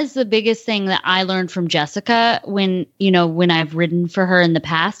 And that is the biggest thing that I learned from Jessica when I've ridden for her in the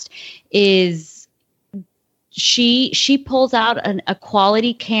past is she pulls out a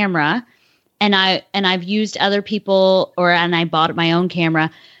quality camera, and I've used other people and I bought my own camera.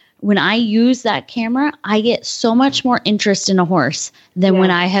 When I use that camera, I get so much more interest in a horse than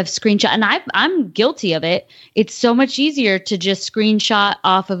when I have screenshot. And I'm guilty of it. It's so much easier to just screenshot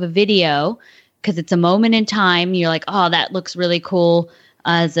off of a video because it's a moment in time. You're like, oh, that looks really cool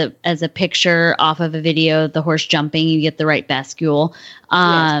as a picture off of a video. The horse jumping, you get the right bascule.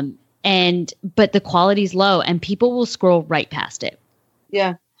 But the quality's low, and people will scroll right past it.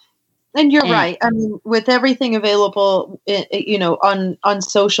 Yeah. And you're right. I mean, with everything available, on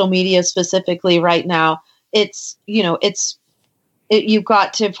social media specifically right now, you've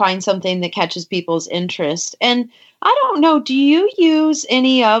got to find something that catches people's interest. And I don't know, do you use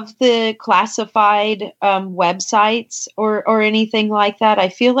any of the classified websites or anything like that? I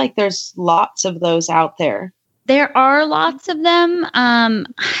feel like there's lots of those out there. There are lots of them.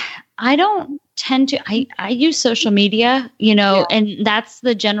 I don't tend to, I use social media, and that's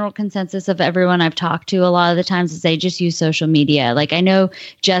the general consensus of everyone I've talked to a lot of the times is they just use social media. Like I know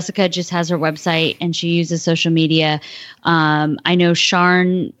Jessica just has her website and she uses social media. I know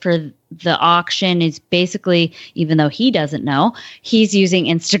Sharn for the auction is basically, even though he doesn't know, he's using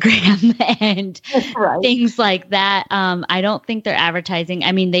Instagram and things like that. I don't think they're advertising.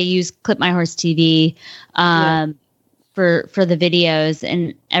 I mean, they use Clip My Horse TV, for the videos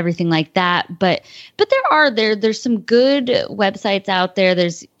and everything like that. But there's some good websites out there.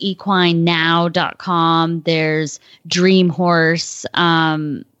 There's equinenow.com. There's Dream Horse.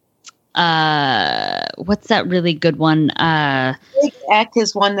 What's that really good one? Big Eck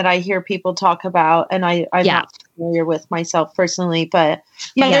is one that I hear people talk about, and I'm not familiar with myself personally, but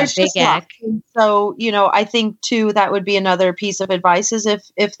there's Big Eck. So, I think too, that would be another piece of advice is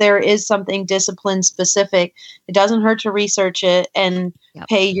if there is something discipline specific, it doesn't hurt to research it and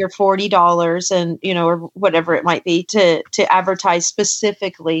pay your $40 and, or whatever it might be to advertise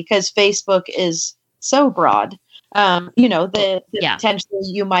specifically, because Facebook is so broad. The potentially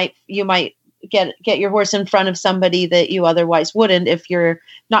you might get your horse in front of somebody that you otherwise wouldn't if you're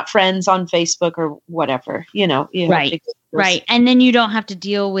not friends on Facebook or whatever, Right. And then you don't have to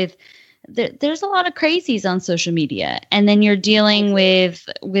deal with, there's a lot of crazies on social media. And then you're dealing with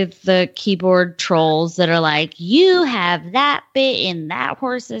the keyboard trolls that are like, you have that bit in that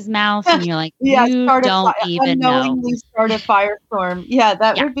horse's mouth. And you're like, you don't even know. Unknowingly start a firestorm. Yeah,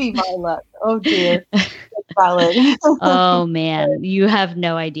 that would be my luck. Oh dear. Valid. Oh man, you have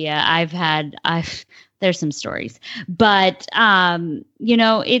no idea. There's some stories, but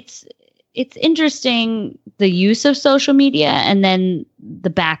it's interesting the use of social media and then the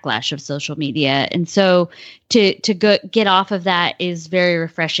backlash of social media. And so to get off of that is very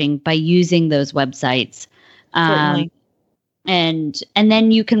refreshing by using those websites. Certainly. And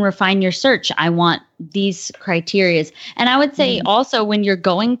then you can refine your search. I want these criterias. And I would say also when you're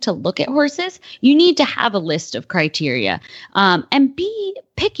going to look at horses, you need to have a list of criteria, and be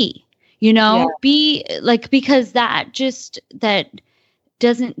picky, be like, because that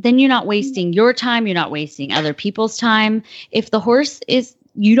then you're not wasting your time. You're not wasting other people's time. If the horse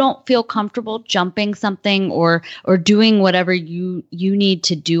you don't feel comfortable jumping something or doing whatever you need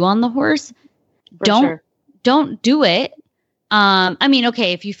to do on the horse, don't do it. I mean,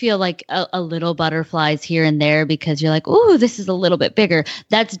 okay, if you feel like a little butterflies here and there because you're like, ooh, this is a little bit bigger,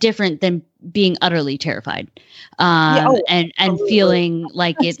 that's different than being utterly terrified and feeling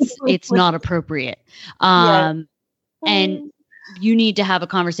like it's not appropriate. And you need to have a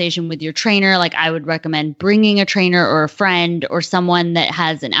conversation with your trainer. Like, I would recommend bringing a trainer or a friend or someone that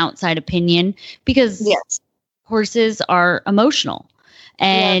has an outside opinion, because horses are emotional.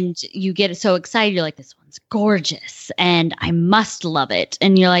 And you get so excited. You're like, this one's gorgeous and I must love it.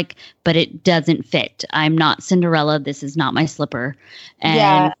 And you're like, but it doesn't fit. I'm not Cinderella. This is not my slipper.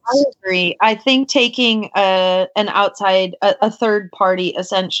 And I agree. I think taking an outside, a third party,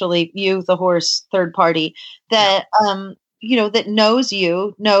 essentially, you, the horse, third party, that, that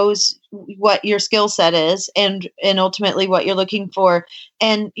knows what your skill set is and ultimately what you're looking for,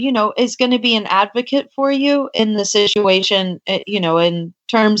 and, is going to be an advocate for you in the situation, in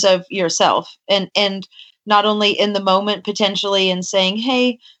terms of yourself, and not only in the moment potentially and saying,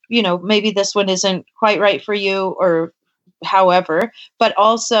 hey, maybe this one isn't quite right for you or however, but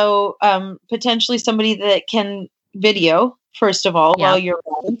also potentially somebody that can video, first of all, while you're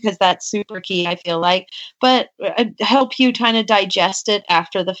riding, because that's super key, I feel like, but help you kind of digest it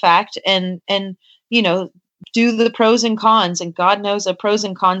after the fact and do the pros and cons. And God knows a pros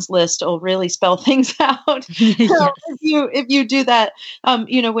and cons list will really spell things out if you do that,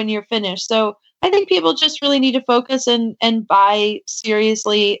 when you're finished. So I think people just really need to focus and buy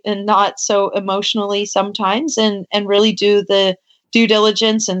seriously and not so emotionally sometimes, and really do the due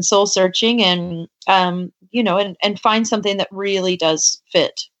diligence and soul searching and, and find something that really does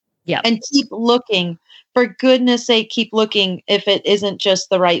fit. Yeah. And keep looking. For goodness sake, keep looking if it isn't just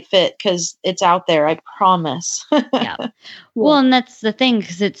the right fit, because it's out there, I promise. Well, and that's the thing,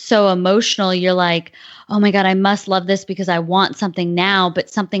 because it's so emotional. You're like, oh my God, I must love this because I want something now, but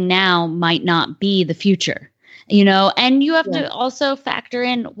something now might not be the future, and you have to also factor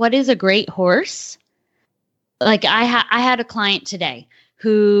in what is a great horse. Like I had a client today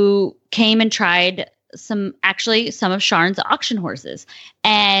who came and tried some of Sharn's auction horses,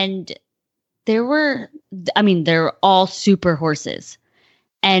 and they're all super horses.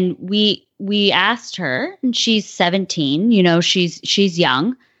 And we asked her, and she's 17, she's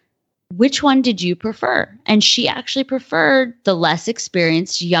young, which one did you prefer? And she actually preferred the less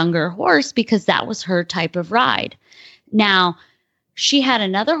experienced, younger horse because that was her type of ride. Now, she had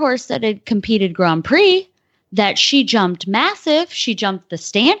another horse that had competed Grand Prix that she jumped massive. She jumped the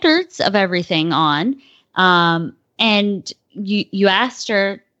standards of everything on. And you asked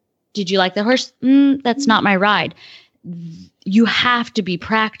her, did you like the horse? That's not my ride. You have to be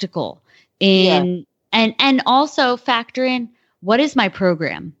practical and also factor in, what is my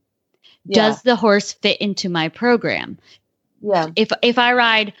program? Does the horse fit into my program? Yeah. If I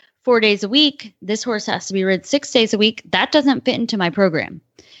ride 4 days a week, this horse has to be ridden 6 days a week. That doesn't fit into my program.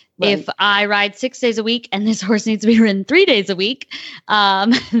 Right. If I ride 6 days a week and this horse needs to be ridden 3 days a week,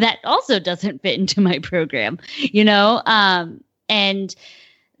 that also doesn't fit into my program, and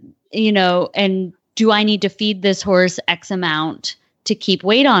do I need to feed this horse X amount to keep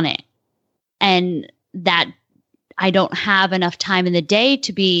weight on it? And that I don't have enough time in the day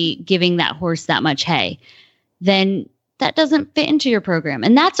to be giving that horse that much hay, then that doesn't fit into your program.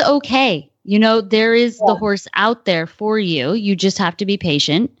 And that's okay. There is the horse out there for you. You just have to be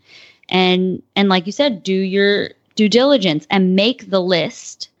patient. And like you said, do your due diligence and make the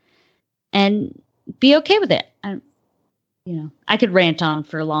list and be okay with it. I could rant on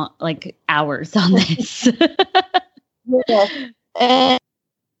for hours on this. And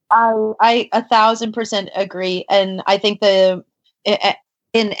I 1,000% agree. And I think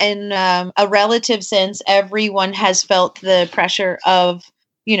in a relative sense, everyone has felt the pressure of,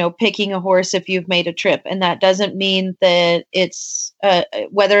 picking a horse if you've made a trip. And that doesn't mean that it's,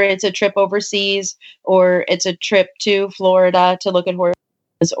 whether it's a trip overseas or it's a trip to Florida to look at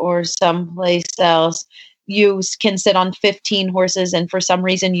horses or someplace else. You can sit on 15 horses, and for some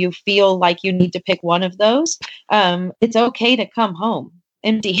reason you feel like you need to pick one of those. It's okay to come home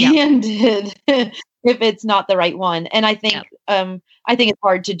empty-handed if it's not the right one. And I think it's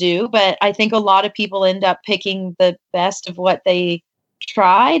hard to do, but I think a lot of people end up picking the best of what they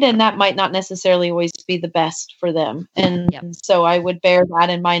tried, and that might not necessarily always be the best for them. And so I would bear that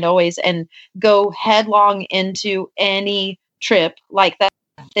in mind always and go headlong into any trip like that,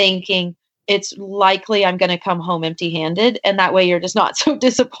 thinking it's likely I'm going to come home empty-handed. And that way you're just not so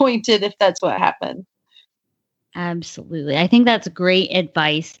disappointed if that's what happened. Absolutely. I think that's great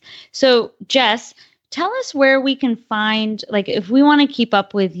advice. So, Jess, tell us where we can find, like, if we want to keep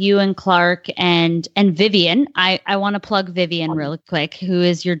up with you and Clark and Vivian. I want to plug Vivian real quick, who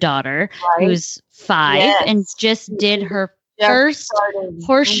is your daughter, who's 5 and just did her first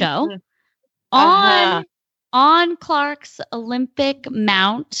horse show on Clark's Olympic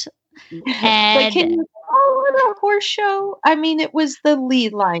mount. And can you call it a horse show? I mean, it was the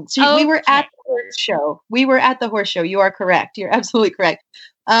lead line. So we were at the horse show. You are correct. You're absolutely correct.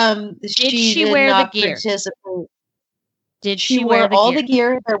 Did she wear the gear? Did she wear all the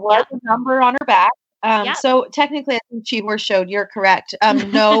gear? There was a number on her back. So technically, I think she horse showed. You're correct.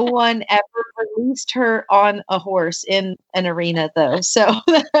 No one ever released her on a horse in an arena, though. So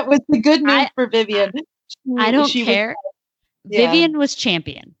that was the good news for Vivian. I don't care. Vivian was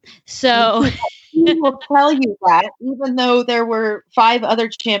champion. So she will tell you that, even though there were 5 other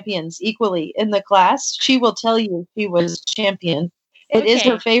champions equally in the class, she will tell you she was champion. It is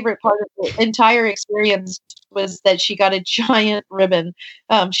her favorite part of the entire experience was that she got a giant ribbon.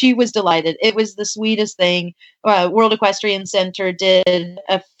 She was delighted. It was the sweetest thing. World Equestrian Center did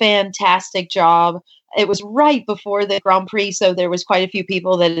a fantastic job. It was right before the Grand Prix, so there was quite a few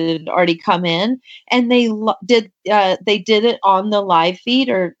people that had already come in, and they did it on the live feed,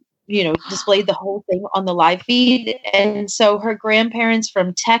 or displayed the whole thing on the live feed. And so her grandparents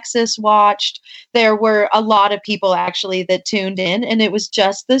from Texas watched. There were a lot of people actually that tuned in, and it was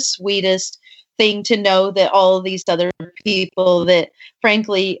just the sweetest thing to know that all of these other people that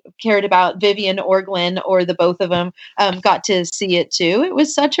frankly cared about Vivian or Glenn or the both of them got to see it too. It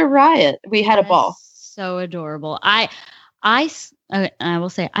was such a riot. We had a ball. So adorable. I will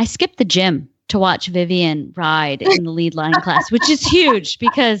say I skipped the gym to watch Vivian ride in the lead line class, which is huge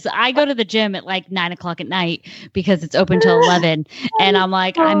because I go to the gym at like 9:00 at night because it's open till 11. And I'm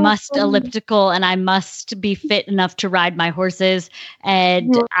like, I must elliptical and I must be fit enough to ride my horses.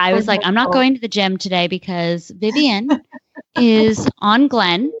 And I was like, I'm not going to the gym today because Vivian is on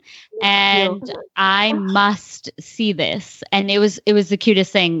Glenn and I must see this. And it was the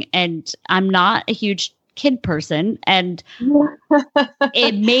cutest thing. And I'm not a huge kid person, and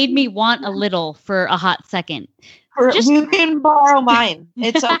it made me want a little for a hot second. You can borrow mine.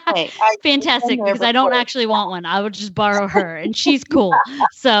 It's okay. Fantastic, because I don't actually want one. I would just borrow her, and she's cool.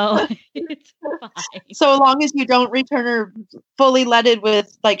 So it's fine. So long as you don't return her fully leaded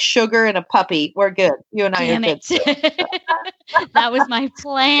with like sugar and a puppy, we're good. You and I are good. That was my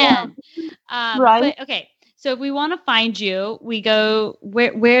plan. Right. But, okay. So if we want to find you, we go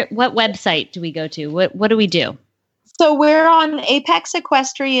where what website do we go to? What do we do? So we're on Apex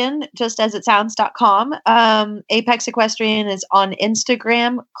Equestrian, just as it sounds.com. Apex Equestrian is on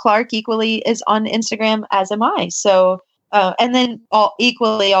Instagram. Clark equally is on Instagram, as am I. So and then all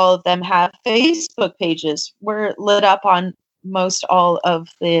of them have Facebook pages. We're lit up on most all of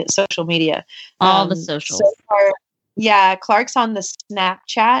the social media. All the socials. So far, Clark's on the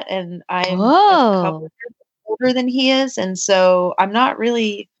Snapchat, and I'm a couple years older than he is, and so I don't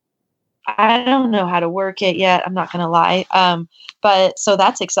know how to work it yet. I'm not going to lie. But so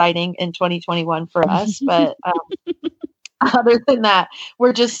that's exciting in 2021 for us. But other than that,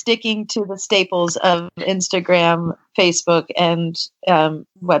 we're just sticking to the staples of Instagram, Facebook, and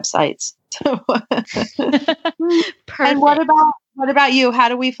websites. Perfect. And what about you? How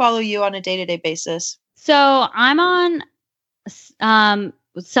do we follow you on a day-to-day basis? So I'm on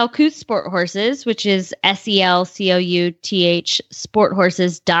Selcouth Sport Horses, which is SELCOUTH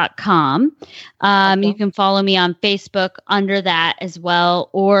sporthorses.com. You can follow me on Facebook under that as well,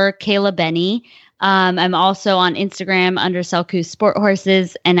 or Kayla Benny. I'm also on Instagram under Selcouth Sport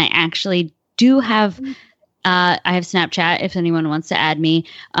Horses, and I actually do have I have Snapchat if anyone wants to add me.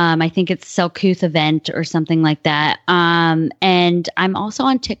 I think it's Selcouth Event or something like that. And I'm also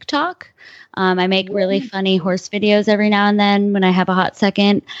on TikTok. I make really funny horse videos every now and then when I have a hot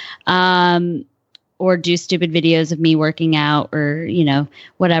second, or do stupid videos of me working out or,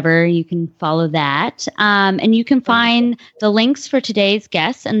 whatever. You can follow that. And you can find the links for today's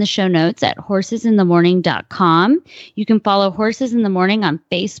guests and the show notes at horsesinthemorning.com. You can follow Horses in the Morning on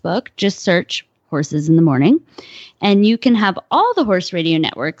Facebook. Just search Horses in the Morning. And you can have all the Horse Radio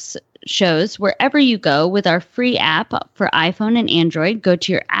Network's shows wherever you go with our free app for iPhone and Android. Go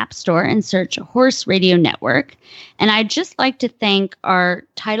to your app store and search Horse Radio Network. And I'd just like to thank our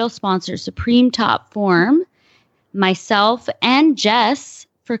title sponsor, Supreme Top Form, myself and Jess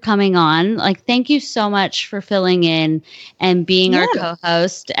for coming on. Thank you so much for filling in and being our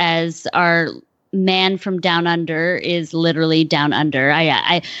co-host, as our man from down under is literally down under.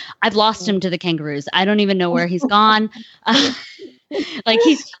 I've lost him to the kangaroos. I don't even know where he's gone.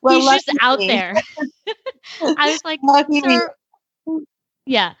 He's just out there. I was like, Lucky me. "Sir."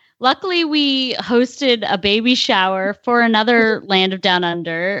 Yeah. Luckily, we hosted a baby shower for another Land of Down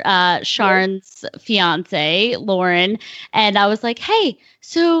Under, Sharon's fiance, Lauren. And I was like, hey,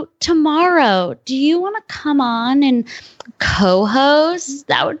 so tomorrow, do you want to come on and co-host?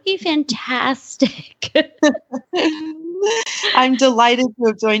 That would be fantastic. I'm delighted to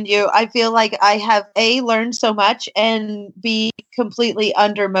have joined you. I feel like I have learned so much and B, completely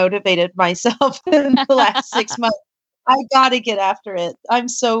undermotivated myself in the last 6 months. I got to get after it. I'm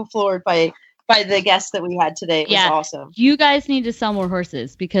so floored by the guests that we had today. It was awesome. You guys need to sell more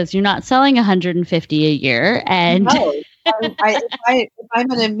horses because you're not selling 150 a year. And no, if I'm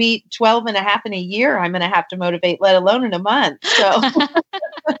going to meet 12 and a half in a year, I'm going to have to motivate, let alone in a month. So,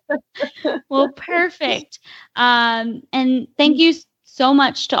 well, perfect. And thank you so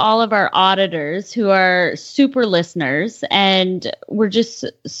much to all of our auditors who are super listeners. And we're just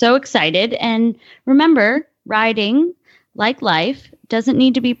so excited. And remember, riding, like life, doesn't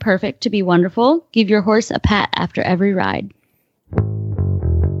need to be perfect to be wonderful. Give your horse a pat after every ride.